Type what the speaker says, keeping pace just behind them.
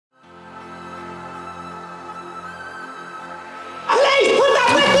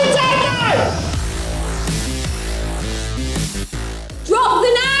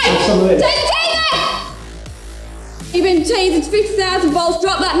some of this. Take it! You've been tased 50,000 volts.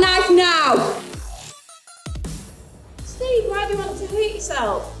 Drop that knife now. Steve, why do you want to hurt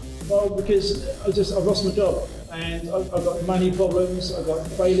yourself? Well, because I've lost my job and I've got money problems. I've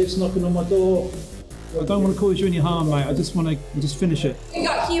got bailiffs knocking on my door. I don't want to cause you any harm, mate. I just want to finish it. We've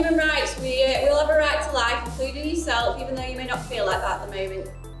got human rights. We all have a right to life, including yourself, even though you may not feel like that at the moment.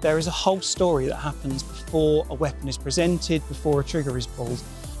 There is a whole story that happens before a weapon is presented, before a trigger is pulled,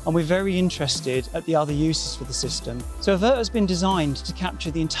 and we're very interested at the other uses for the system. So AVRT has been designed to capture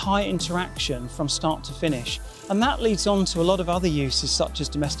the entire interaction from start to finish, and that leads on to a lot of other uses such as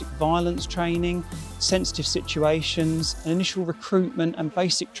domestic violence training, sensitive situations, and initial recruitment and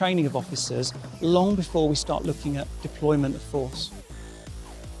basic training of officers long before we start looking at deployment of force.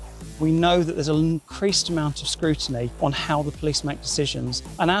 We know that there's an increased amount of scrutiny on how the police make decisions,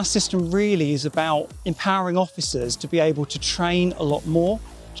 and our system really is about empowering officers to be able to train a lot more,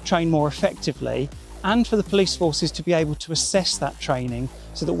 to train more effectively, and for the police forces to be able to assess that training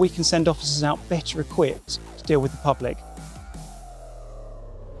so that we can send officers out better equipped to deal with the public.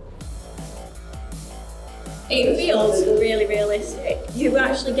 It feels really realistic. You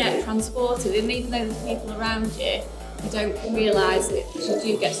actually get transported, and even though there's people around you, you don't realise that you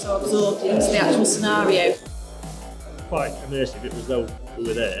do get so absorbed into the actual scenario. Quite immersive. It was though we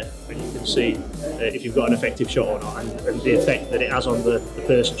were there, and you can see if you've got an effective shot or not, and the effect that it has on the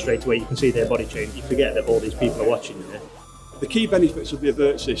person straight away. You can see their body change. You forget that all these people are watching you. The key benefits of the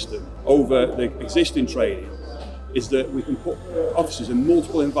AVRT system over the existing training is that we can put officers in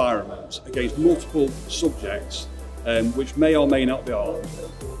multiple environments against multiple subjects, which may or may not be armed.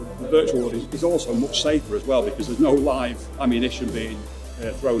 The virtual world is also much safer as well because there's no live ammunition being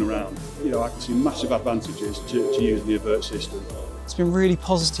thrown around. You know, I can see massive advantages to using the AVRT system. It's been really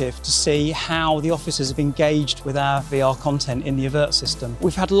positive to see how the officers have engaged with our VR content in the AVRT system.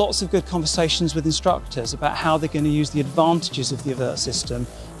 We've had lots of good conversations with instructors about how they're going to use the advantages of the AVRT system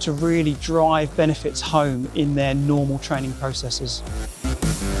to really drive benefits home in their normal training processes.